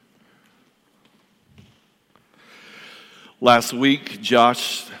Last week,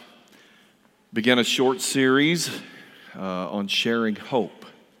 Josh began a short series on sharing hope.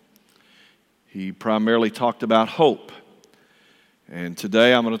 He primarily talked about hope, and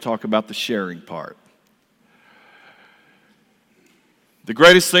today I'm going to talk about the sharing part. The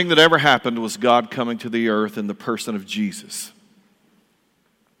greatest thing that ever happened was God coming to the earth in the person of Jesus.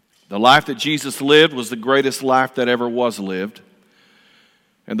 The life that Jesus lived was the greatest life that ever was lived.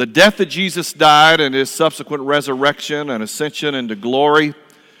 And the death that Jesus died and his subsequent resurrection and ascension into glory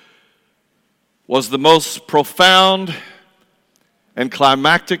was the most profound and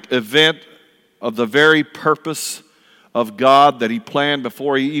climactic event of the very purpose of God that he planned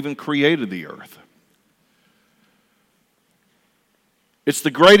before he even created the earth. It's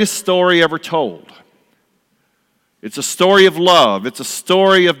the greatest story ever told. It's a story of love. It's a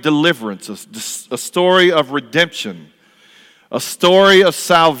story of deliverance, a story of redemption, a story of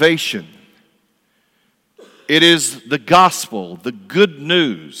salvation. It is the gospel, the good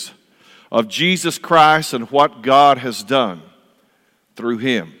news of Jesus Christ and what God has done through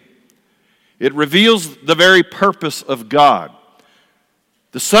him. It reveals the very purpose of God.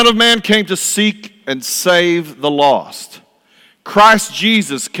 The Son of Man came to seek and save the lost. Christ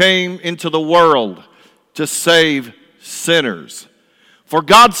Jesus came into the world to save sinners. For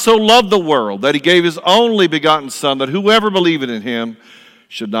God so loved the world that he gave his only begotten Son, that whoever believeth in him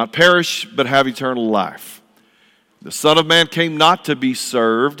should not perish but have eternal life. The Son of Man came not to be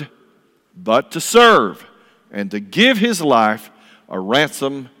served, but to serve, and to give his life a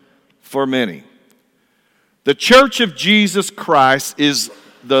ransom for many. The church of Jesus Christ is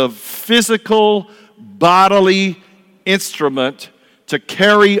the physical, bodily instrument to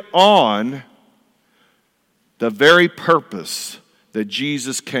carry on the very purpose that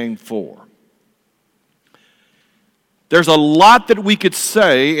Jesus came for. There's a lot that we could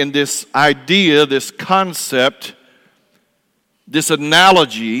say in this idea, this concept, this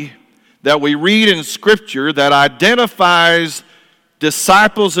analogy that we read in Scripture that identifies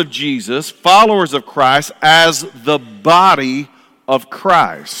disciples of Jesus, followers of Christ, as the body of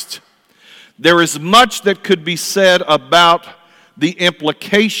Christ. There is much that could be said about the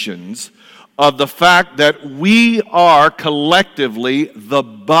implications of the fact that we are collectively the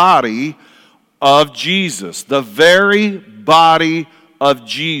body of Jesus, the very body of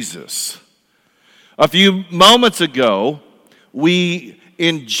Jesus. A few moments ago, we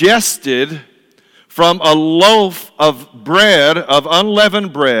ingested from a loaf of bread, of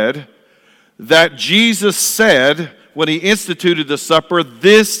unleavened bread, that Jesus said when he instituted the supper,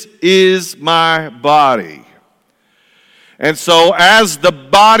 "This is my body." And so as the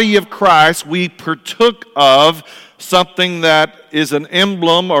body of Christ, we partook of something that is an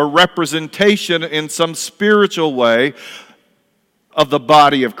emblem or representation in some spiritual way of the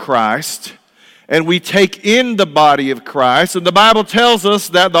body of Christ. And we take in the body of Christ. And the Bible tells us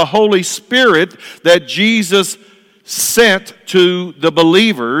that the Holy Spirit that Jesus sent to the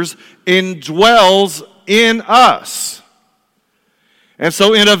believers indwells in us. And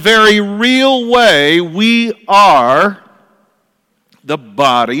so in a very real way, we are the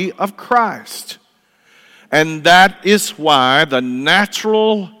body of Christ. And that is why the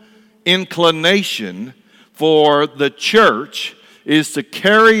natural inclination for the church is to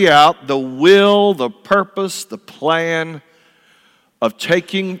carry out the will, the purpose, the plan of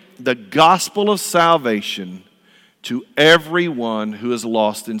taking the gospel of salvation to everyone who is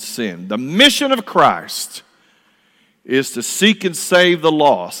lost in sin. The mission of Christ is to seek and save the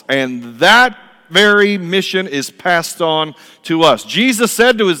lost, and that very mission is passed on to us. Jesus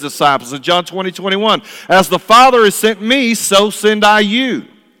said to his disciples in John 20:21, "As the Father has sent me, so send I you."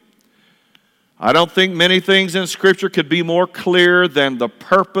 I don't think many things in Scripture could be more clear than the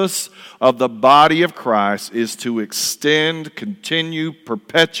purpose of the body of Christ is to extend, continue,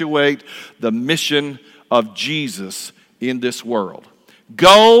 perpetuate the mission of Jesus in this world.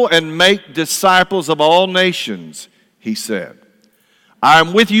 "Go and make disciples of all nations," he said. "I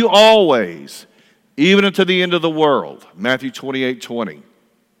am with you always, even unto the end of the world." Matthew 28:20.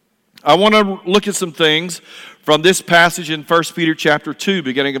 I want to look at some things from this passage in 1 Peter chapter 2,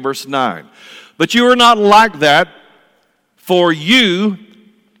 beginning in verse 9. "But you are not like that, for you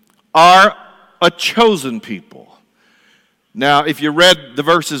are a chosen people." Now, if you read the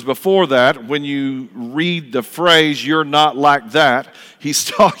verses before that, when you read the phrase, "you're not like that," he's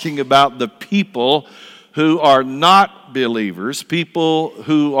talking about the people who are not believers, people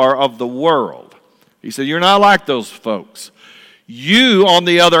who are of the world. He said, "You're not like those folks. You, on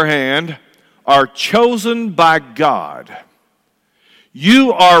the other hand, are chosen by God.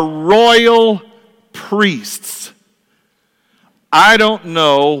 You are royal priests, I don't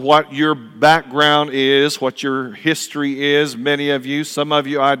know what your background is, what your history is. Many of you, some of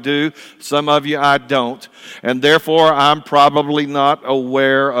you I do, some of you I don't. And therefore, I'm probably not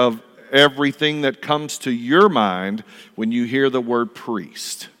aware of everything that comes to your mind when you hear the word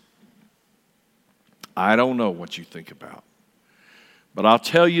priest. I don't know what you think about. But I'll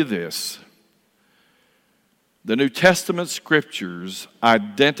tell you this. The New Testament scriptures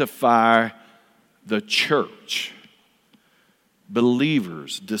identify the church,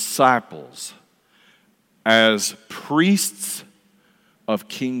 believers, disciples, as priests of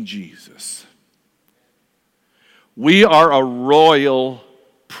King Jesus. We are a royal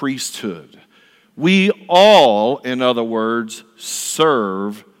priesthood. We all, in other words,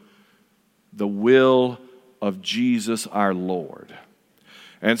 serve the will of Jesus our Lord.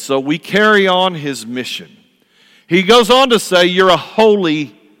 And so we carry on his mission. He goes on to say, you're a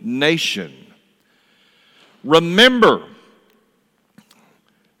holy nation. Remember,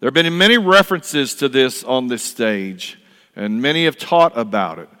 there have been many references to this on this stage, and many have taught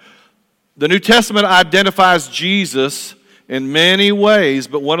about it. The New Testament identifies Jesus in many ways,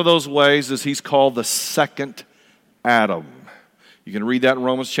 but one of those ways is he's called the second Adam. You can read that in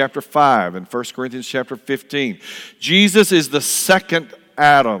Romans chapter 5 and 1 Corinthians chapter 15. Jesus is the second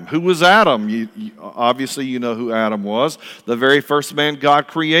Adam. Who was Adam? Obviously, you know who Adam was, the very first man God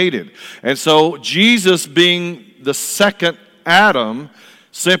created. And so Jesus being the second Adam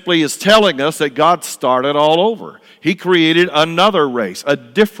simply is telling us that God started all over. He created another race, a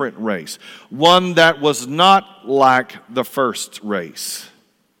different race, one that was not like the first race.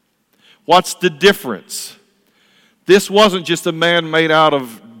 What's the difference? This wasn't just a man made out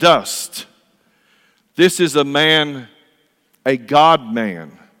of dust. This is a man, a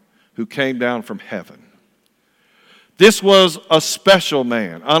God-man, who came down from heaven. This was a special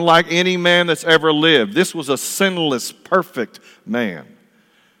man, unlike any man that's ever lived. This was a sinless, perfect man.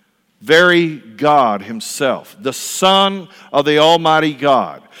 Very God himself, the Son of the Almighty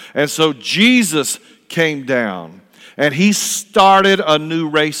God. And so Jesus came down, and he started a new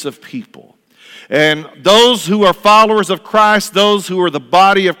race of people. And those who are followers of Christ, those who are the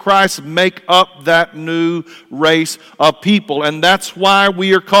body of Christ, make up that new race of people. And that's why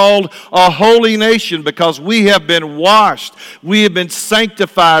we are called a holy nation, because we have been washed, we have been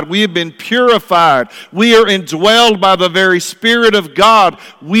sanctified, we have been purified, we are indwelled by the very Spirit of God.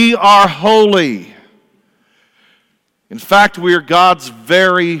 We are holy. In fact, we are God's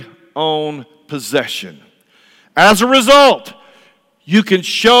very own possession. As a result, you can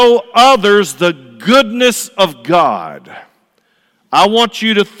show others the goodness of God. I want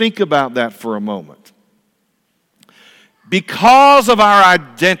you to think about that for a moment. Because of our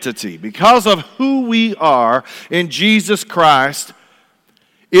identity, because of who we are in Jesus Christ,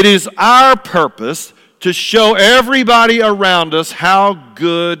 it is our purpose to show everybody around us how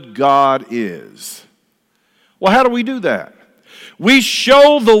good God is. Well, how do we do that? We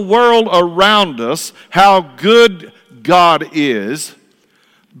show the world around us how good God is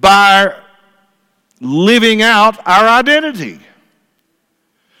by living out our identity.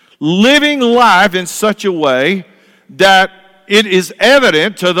 Living life in such a way that it is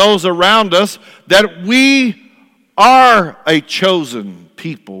evident to those around us that we are a chosen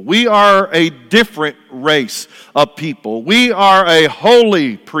people. We are a different race of people. We are a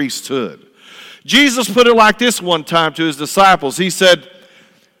holy priesthood. Jesus put it like this one time to his disciples. He said,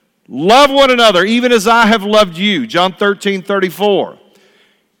 love one another, even as I have loved you. John 13:34.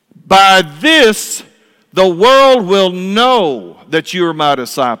 By this, the world will know that you are my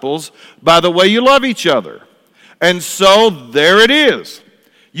disciples, by the way you love each other. And so, there it is.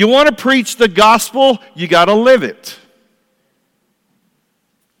 You want to preach the gospel, you got to live it.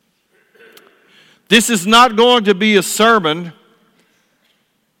 This is not going to be a sermon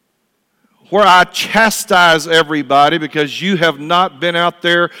where I chastise everybody because you have not been out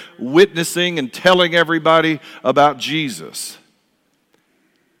there witnessing and telling everybody about Jesus.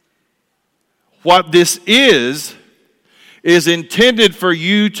 What this is intended for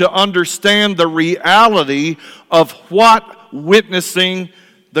you to understand the reality of what witnessing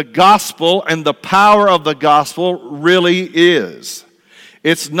the gospel and the power of the gospel really is.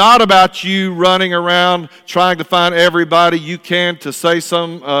 It's not about you running around trying to find everybody you can to say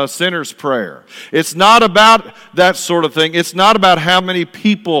some sinner's prayer. It's not about that sort of thing. It's not about how many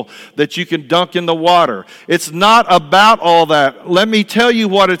people that you can dunk in the water. It's not about all that. Let me tell you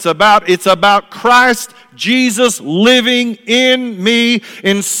what it's about. It's about Christ Jesus living in me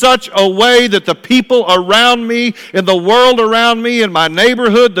in such a way that the people around me, in the world around me, in my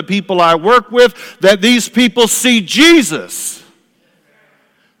neighborhood, the people I work with, that these people see Jesus.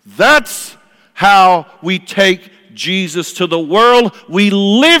 That's how we take Jesus to the world. We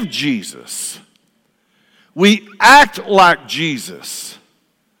live Jesus. We act like Jesus.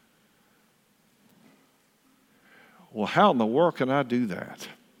 Well, how in the world can I do that?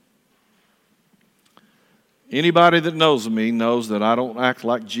 Anybody that knows me knows that I don't act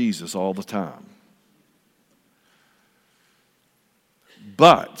like Jesus all the time.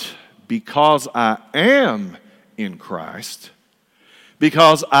 But because I am in Christ,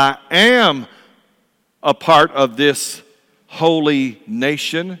 because I am a part of this holy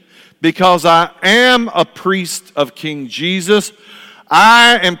nation, because I am a priest of King Jesus,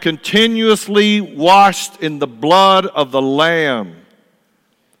 I am continuously washed in the blood of the Lamb.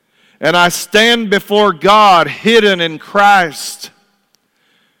 And I stand before God hidden in Christ.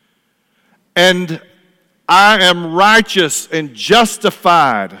 And I am righteous and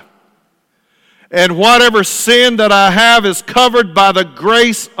justified. And whatever sin that I have is covered by the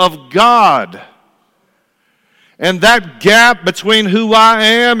grace of God. And that gap between who I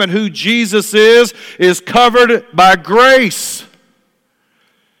am and who Jesus is covered by grace.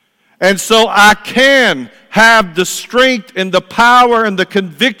 And so I can have the strength and the power and the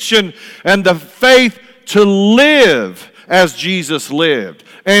conviction and the faith to live as Jesus lived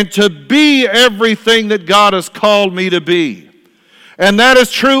and to be everything that God has called me to be. And that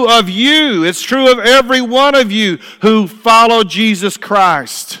is true of you. It's true of every one of you who follow Jesus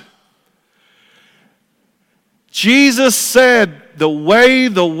Christ. Jesus said the way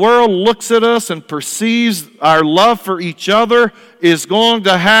the world looks at us and perceives our love for each other is going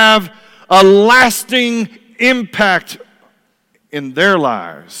to have a lasting impact in their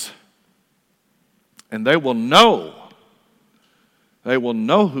lives. And they will know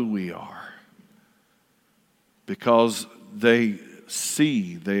who we are because they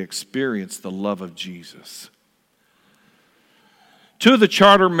experience the love of Jesus. Two of the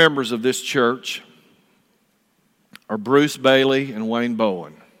charter members of this church are Bruce Bailey and Wayne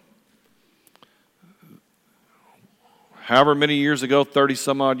Bowen. However many years ago, 30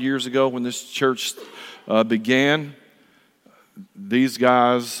 some odd years ago, when this church began, these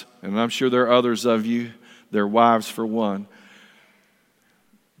guys, and I'm sure there are others of you, their wives for one,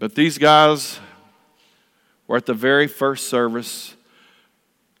 but these guys were at the very first service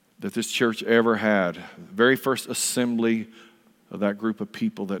that this church ever had, the very first assembly of that group of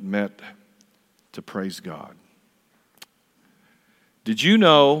people that met to praise God. Did you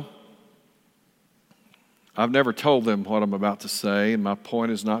know, I've never told them what I'm about to say, and my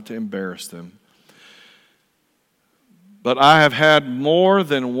point is not to embarrass them, but I have had more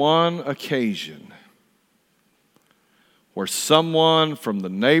than one occasion where someone from the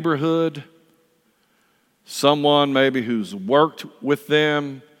neighborhood, someone maybe who's worked with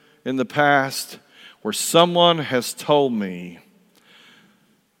them in the past, where someone has told me,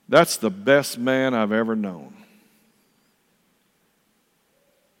 that's the best man I've ever known.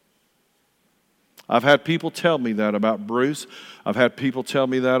 I've had people tell me that about Bruce. I've had people tell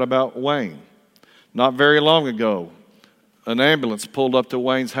me that about Wayne. Not very long ago, an ambulance pulled up to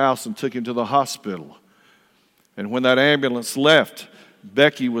Wayne's house and took him to the hospital. And when that ambulance left,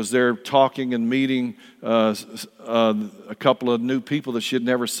 Becky was there talking and meeting a couple of new people that she had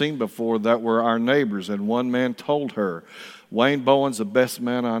never seen before that were our neighbors. And one man told her, Wayne Bowen's the best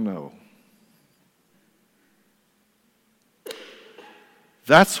man I know.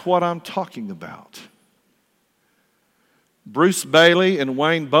 That's what I'm talking about. Bruce Bailey and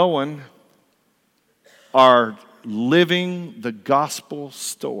Wayne Bowen are living the gospel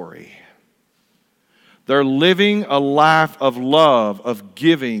story. They're living a life of love, of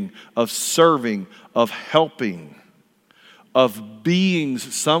giving, of serving, of helping, of being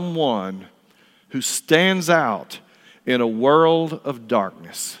someone who stands out in a world of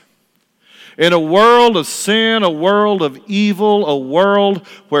darkness. In a world of sin, a world of evil, a world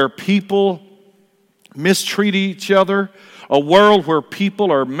where people mistreat each other, a world where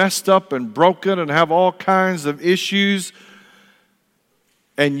people are messed up and broken and have all kinds of issues,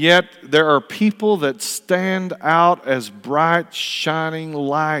 and yet there are people that stand out as bright, shining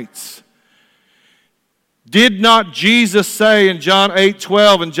lights. Did not Jesus say in John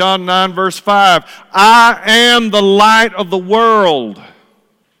 8:12 and John 9 verse 5, I am the light of the world?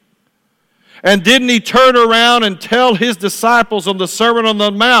 And didn't he turn around and tell his disciples on the Sermon on the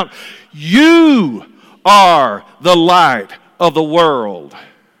Mount, you are the light of the world?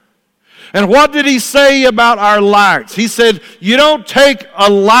 And what did he say about our lights? He said, you don't take a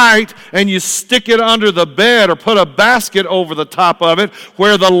light and you stick it under the bed or put a basket over the top of it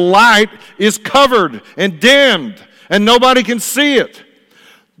where the light is covered and dimmed and nobody can see it.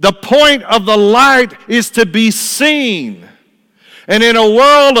 The point of the light is to be seen. And in a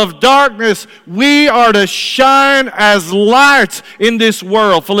world of darkness, we are to shine as lights in this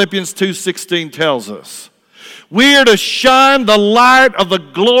world, Philippians 2:16 tells us. We are to shine the light of the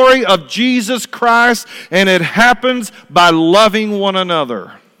glory of Jesus Christ, and it happens by loving one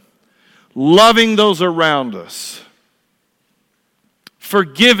another, loving those around us,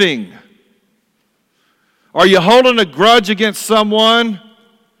 forgiving. Are you holding a grudge against someone?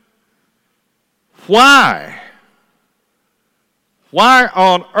 Why? Why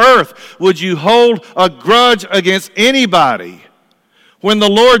on earth would you hold a grudge against anybody when the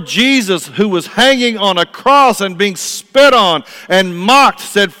Lord Jesus, who was hanging on a cross and being spit on and mocked,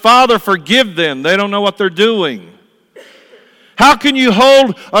 said, Father, forgive them. They don't know what they're doing. How can you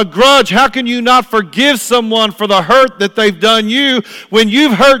hold a grudge? How can you not forgive someone for the hurt that they've done you when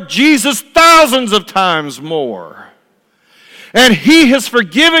you've hurt Jesus thousands of times more? And He has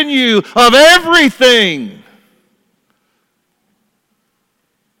forgiven you of everything.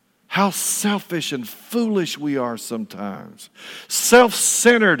 How selfish and foolish we are sometimes.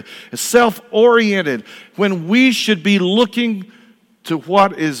 Self-centered, self-oriented, when we should be looking to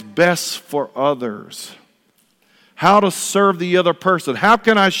what is best for others. How to serve the other person. How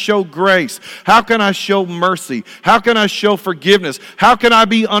can I show grace? How can I show mercy? How can I show forgiveness? How can I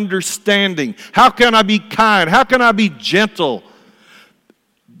be understanding? How can I be kind? How can I be gentle?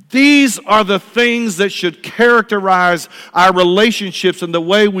 These are the things that should characterize our relationships and the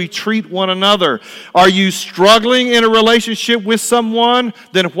way we treat one another. Are you struggling in a relationship with someone?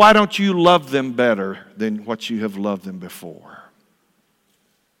 Then why don't you love them better than what you have loved them before?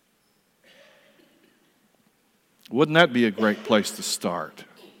 Wouldn't that be a great place to start?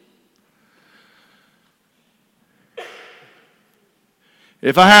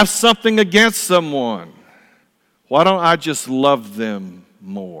 If I have something against someone, why don't I just love them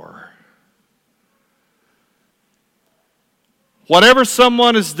more? Whatever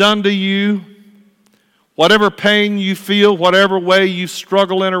someone has done to you, whatever pain you feel, whatever way you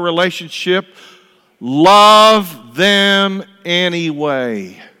struggle in a relationship, love them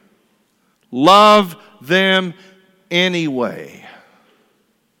anyway. Love them anyway.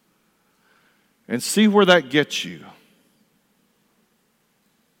 And see where that gets you.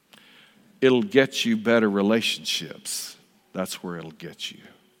 It'll get you better relationships. That's where it'll get you.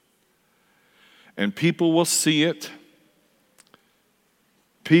 And people will see it.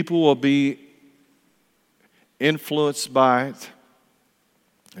 People will be influenced by it.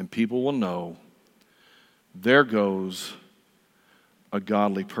 And people will know, there goes a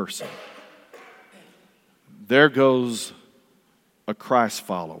godly person. There goes a Christ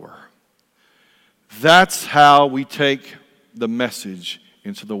follower. That's how we take the message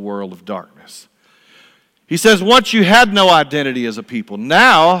into the world of darkness. He says, once you had no identity as a people,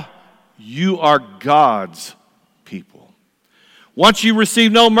 now you are God's people. Once you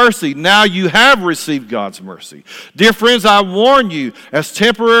received no mercy, now you have received God's mercy. Dear friends, I warn you, as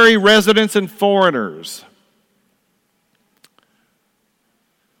temporary residents and foreigners.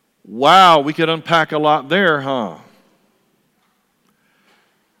 Wow, we could unpack a lot there, huh?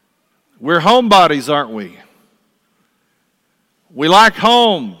 We're homebodies, aren't we? We like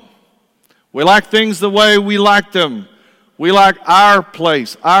home. We like things the way we like them. We like our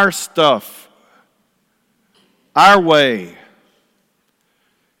place, our stuff, our way.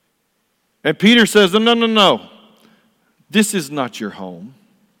 And Peter says, no. This is not your home.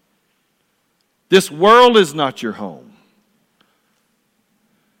 This world is not your home.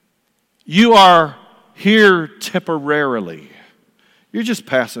 You are here temporarily. You're just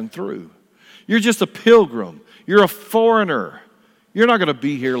passing through. You're just a pilgrim. You're a foreigner. You're not going to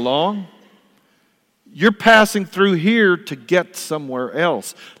be here long. You're passing through here to get somewhere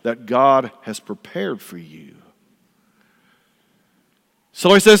else that God has prepared for you.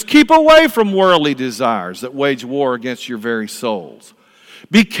 So he says, keep away from worldly desires that wage war against your very souls.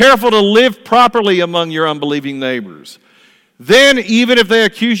 Be careful to live properly among your unbelieving neighbors. Then, even if they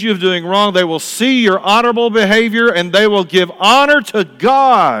accuse you of doing wrong, they will see your honorable behavior and they will give honor to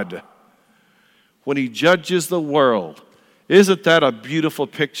God when He judges the world. Isn't that a beautiful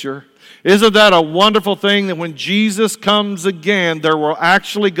picture? Isn't that a wonderful thing that when Jesus comes again, there will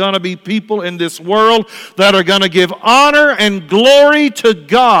actually going to be people in this world that are going to give honor and glory to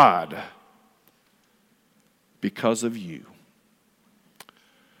God because of you.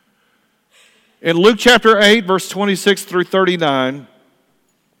 In Luke chapter 8, verse 26 through 39,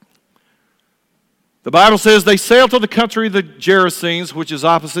 the Bible says, they sailed to the country of the Gerasenes, which is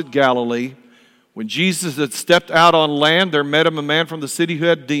opposite Galilee. When Jesus had stepped out on land, there met him a man from the city who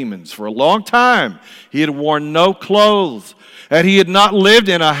had demons. For a long time he had worn no clothes, and he had not lived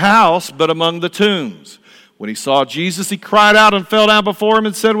in a house but among the tombs. When he saw Jesus, he cried out and fell down before him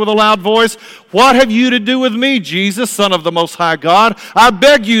and said with a loud voice, "What have you to do with me, Jesus, Son of the Most High God? I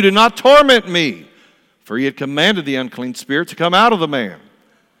beg you, do not torment me." For he had commanded the unclean spirit to come out of the man.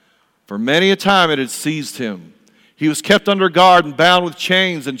 For many a time it had seized him. He was kept under guard and bound with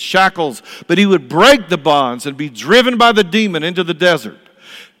chains and shackles, but he would break the bonds and be driven by the demon into the desert.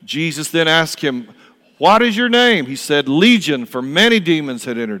 Jesus then asked him, "What is your name?" He said, "Legion," for many demons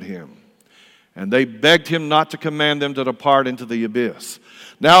had entered him. And they begged him not to command them to depart into the abyss.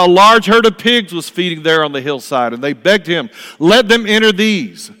 Now a large herd of pigs was feeding there on the hillside, and they begged him, "Let them enter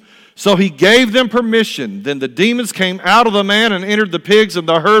these." So he gave them permission. Then the demons came out of the man and entered the pigs, and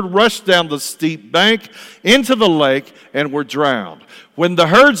the herd rushed down the steep bank into the lake and were drowned. When the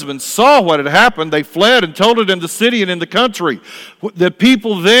herdsmen saw what had happened, they fled and told it in the city and in the country. The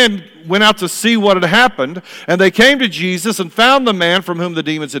people then went out to see what had happened, and they came to Jesus and found the man from whom the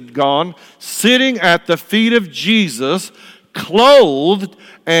demons had gone, sitting at the feet of Jesus, clothed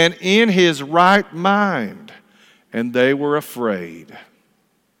and in his right mind. And they were afraid.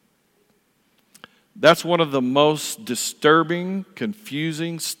 That's one of the most disturbing,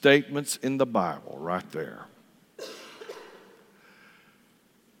 confusing statements in the Bible right there.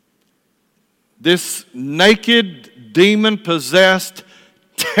 This naked, demon-possessed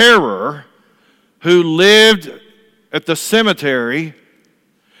terror who lived at the cemetery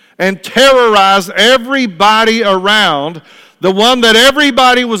and terrorized everybody around, the one that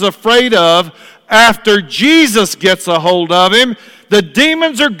everybody was afraid of, after Jesus gets a hold of him, the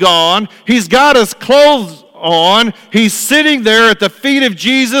demons are gone, he's got his clothes on, he's sitting there at the feet of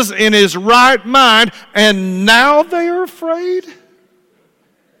Jesus in his right mind, and now they are afraid?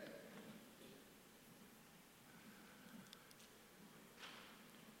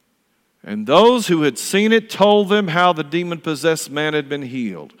 And those who had seen it told them how the demon-possessed man had been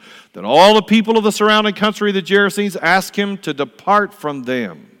healed. Then all the people of the surrounding country, the Gerasenes, asked him to depart from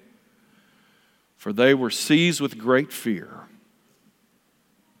them, for they were seized with great fear.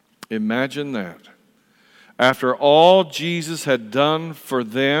 Imagine that. After all Jesus had done for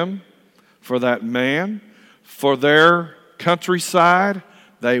them, for that man, for their countryside,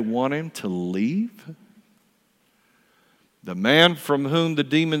 they want him to leave? The man from whom the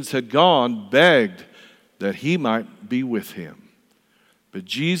demons had gone begged that he might be with him. But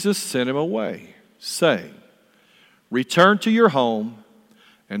Jesus sent him away, saying, "Return to your home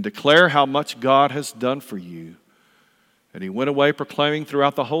and declare how much God has done for you." And he went away proclaiming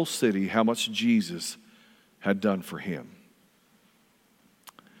throughout the whole city how much Jesus had done for him.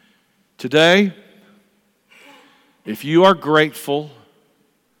 Today, if you are grateful,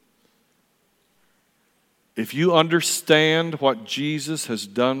 if you understand what Jesus has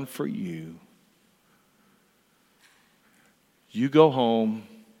done for you, you go home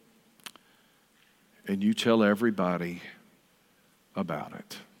and you tell everybody about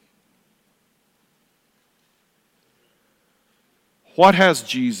it. What has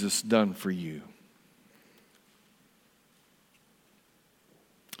Jesus done for you?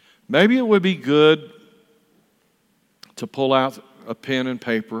 Maybe it would be good to pull out a pen and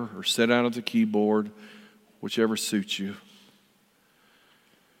paper or sit down at the keyboard, whichever suits you.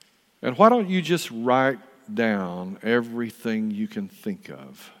 And why don't you just write down everything you can think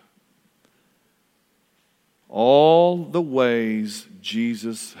of? All the ways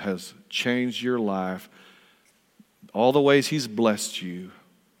Jesus has changed your life, all the ways he's blessed you,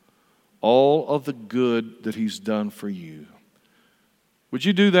 all of the good that he's done for you. Would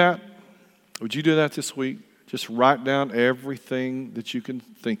you do that? Would you do that this week? Just write down everything that you can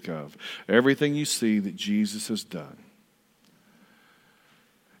think of, everything you see that Jesus has done.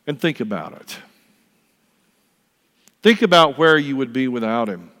 And think about it. Think about where you would be without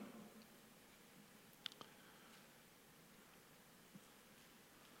him.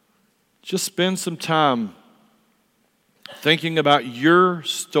 Just spend some time thinking about your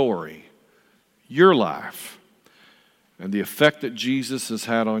story, your life, and the effect that Jesus has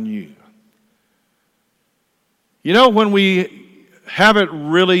had on you. You know, when we have it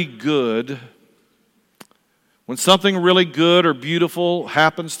really good, when something really good or beautiful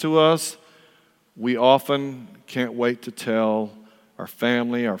happens to us, we often can't wait to tell our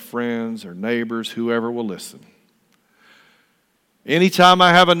family, our friends, our neighbors, whoever will listen. Anytime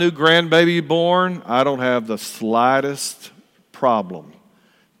I have a new grandbaby born, I don't have the slightest problem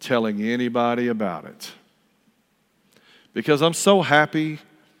telling anybody about it. Because I'm so happy,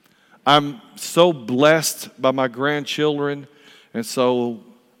 I'm so blessed by my grandchildren, and so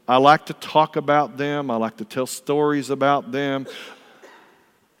I like to talk about them. I like to tell stories about them.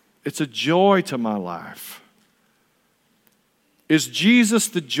 It's a joy to my life. Is Jesus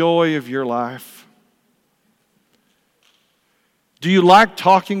the joy of your life? Do you like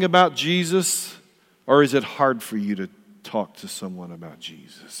talking about Jesus, or is it hard for you to talk to someone about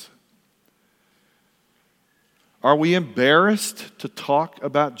Jesus? Are we embarrassed to talk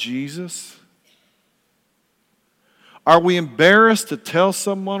about Jesus? Are we embarrassed to tell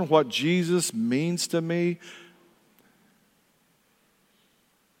someone what Jesus means to me?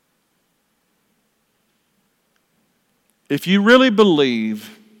 If you really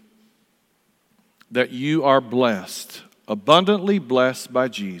believe that you are blessed, abundantly blessed by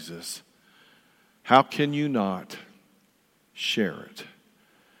Jesus, how can you not share it?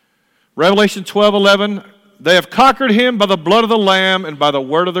 Revelation 12:11, they have conquered him by the blood of the Lamb and by the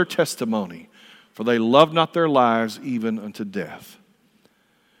word of their testimony, for they loved not their lives even unto death.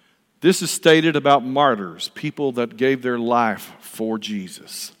 This is stated about martyrs, people that gave their life for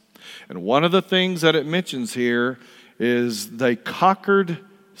Jesus. And one of the things that it mentions here is they conquered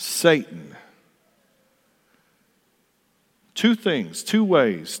Satan. Two things, two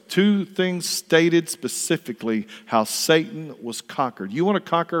ways, two things stated specifically how Satan was conquered. You want to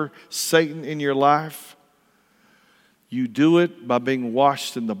conquer Satan in your life? You do it by being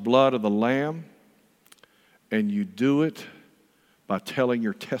washed in the blood of the Lamb, and you do it by telling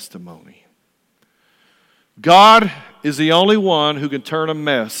your testimony. God is the only one who can turn a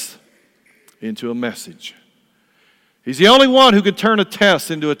mess into a message. He's the only one who can turn a test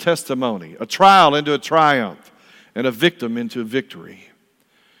into a testimony, a trial into a triumph, and a victim into a victory.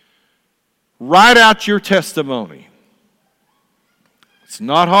 Write out your testimony. It's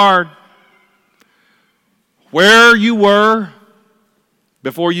not hard. Where you were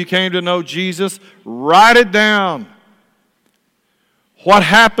before you came to know Jesus, write it down. What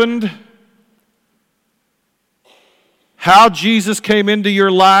happened, how Jesus came into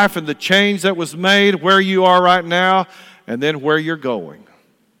your life and the change that was made, where you are right now, and then where you're going.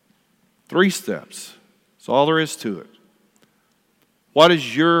 3 steps. That's all there is to it. What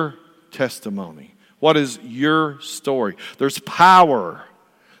is your testimony? What is your story? There's power.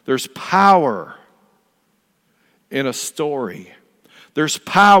 There's power in a story. There's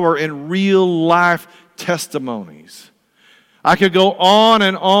power in real life testimonies. I could go on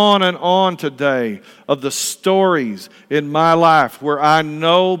and on and on today of the stories in my life where I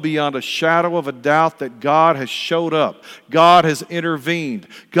know beyond a shadow of a doubt that God has showed up. God has intervened.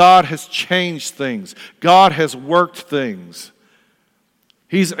 God has changed things. God has worked things.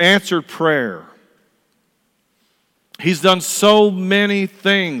 He's answered prayer. He's done so many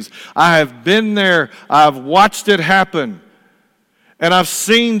things. I have been there. I've watched it happen. And I've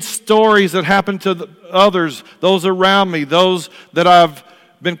seen stories that happen to others, those around me, those that I've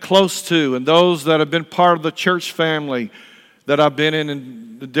been close to, and those that have been part of the church family that I've been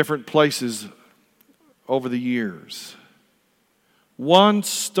in the different places over the years. One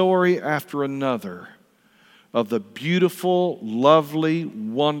story after another of the beautiful, lovely,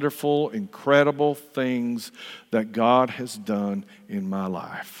 wonderful, incredible things that God has done in my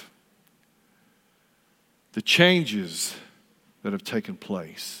life. The changes that have taken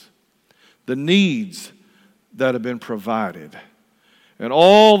place, the needs that have been provided, and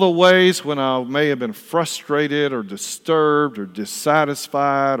all the ways when I may have been frustrated or disturbed or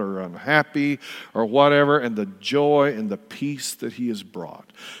dissatisfied or unhappy or whatever, and the joy and the peace that He has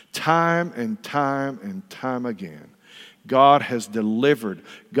brought. Time and time and time again, God has delivered.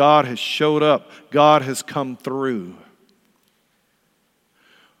 God has showed up. God has come through.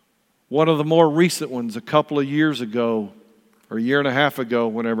 One of the more recent ones, a couple of years ago, or a year and a half ago,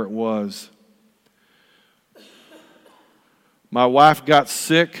 whenever it was, my wife got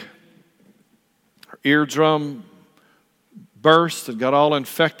sick. Her eardrum burst and got all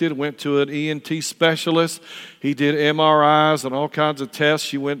infected. Went to an ENT specialist. He did MRIs and all kinds of tests.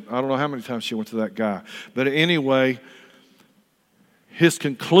 She went, I don't know how many times she went to that guy. But anyway, his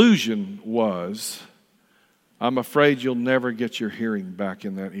conclusion was, I'm afraid you'll never get your hearing back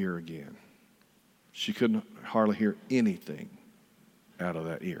in that ear again. She couldn't hardly hear anything out of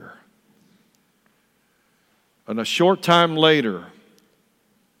that ear. And a short time later,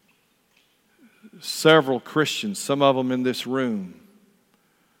 several Christians, some of them in this room,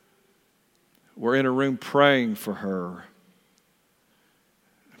 were in a room praying for her.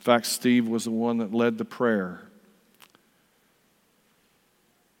 In fact, Steve was the one that led the prayer.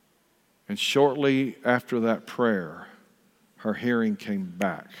 And shortly after that prayer, her hearing came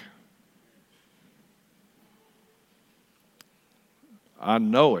back. I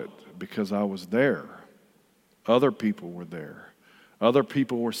know it because I was there. Other people were there. Other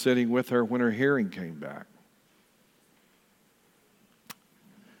people were sitting with her when her hearing came back.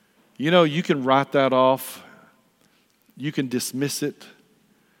 You know, you can write that off. You can dismiss it.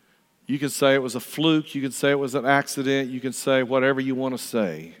 You can say it was a fluke. You can say it was an accident. You can say whatever you want to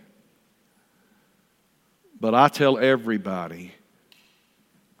say. But I tell everybody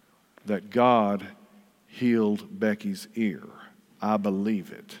that God healed Becky's ear. I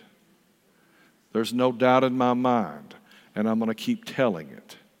believe it. There's no doubt in my mind, and I'm going to keep telling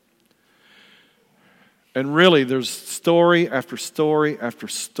it. And really, there's story after story after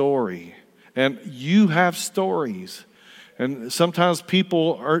story. And you have stories. And sometimes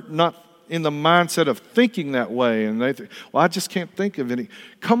people are not in the mindset of thinking that way. And they think, well, I just can't think of any.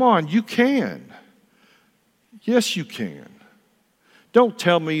 Come on, you can. Yes, you can. Don't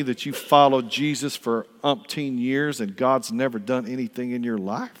tell me that you followed Jesus for umpteen years and God's never done anything in your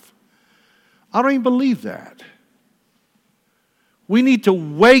life. I don't even believe that. We need to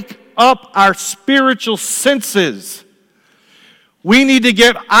wake up our spiritual senses. We need to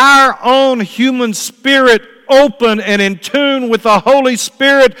get our own human spirit open and in tune with the Holy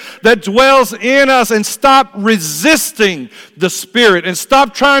Spirit that dwells in us, and stop resisting the Spirit and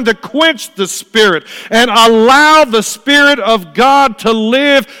stop trying to quench the Spirit and allow the Spirit of God to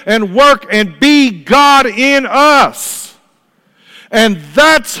live and work and be God in us. And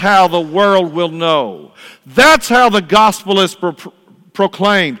that's how the world will know. That's how the gospel is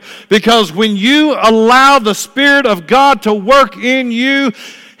proclaimed. Because when you allow the Spirit of God to work in you,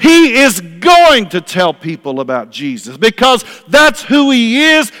 He is going to tell people about Jesus, because that's who He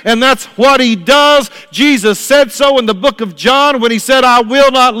is and that's what He does. Jesus said so in the book of John when He said, I will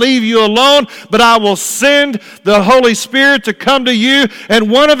not leave you alone, but I will send the Holy Spirit to come to you.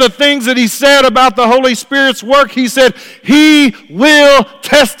 And one of the things that He said about the Holy Spirit's work, He said, He will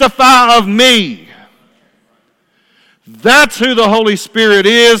testify of me. That's who the Holy Spirit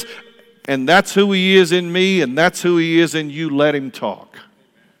is, and that's who He is in me, and that's who He is in you. Let Him talk.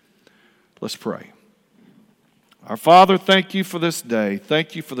 Let's pray. Our Father, thank You for this day.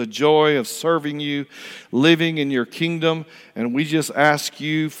 Thank You for the joy of serving You, living in Your kingdom. And we just ask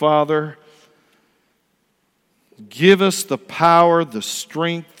You, Father, give us the power, the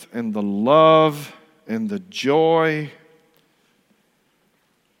strength, and the love, and the joy.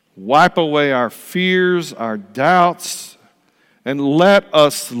 Wipe away our fears, our doubts, and let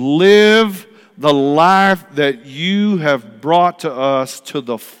us live the life that You have brought to us to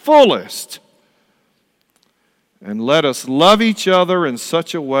the fullest. And let us love each other in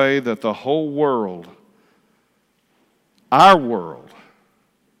such a way that the whole world, our world,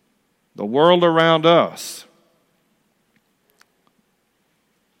 the world around us,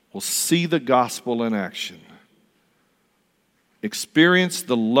 will see the gospel in action. Experience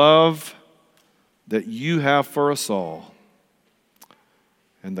the love that You have for us all,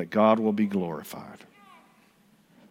 and that God will be glorified.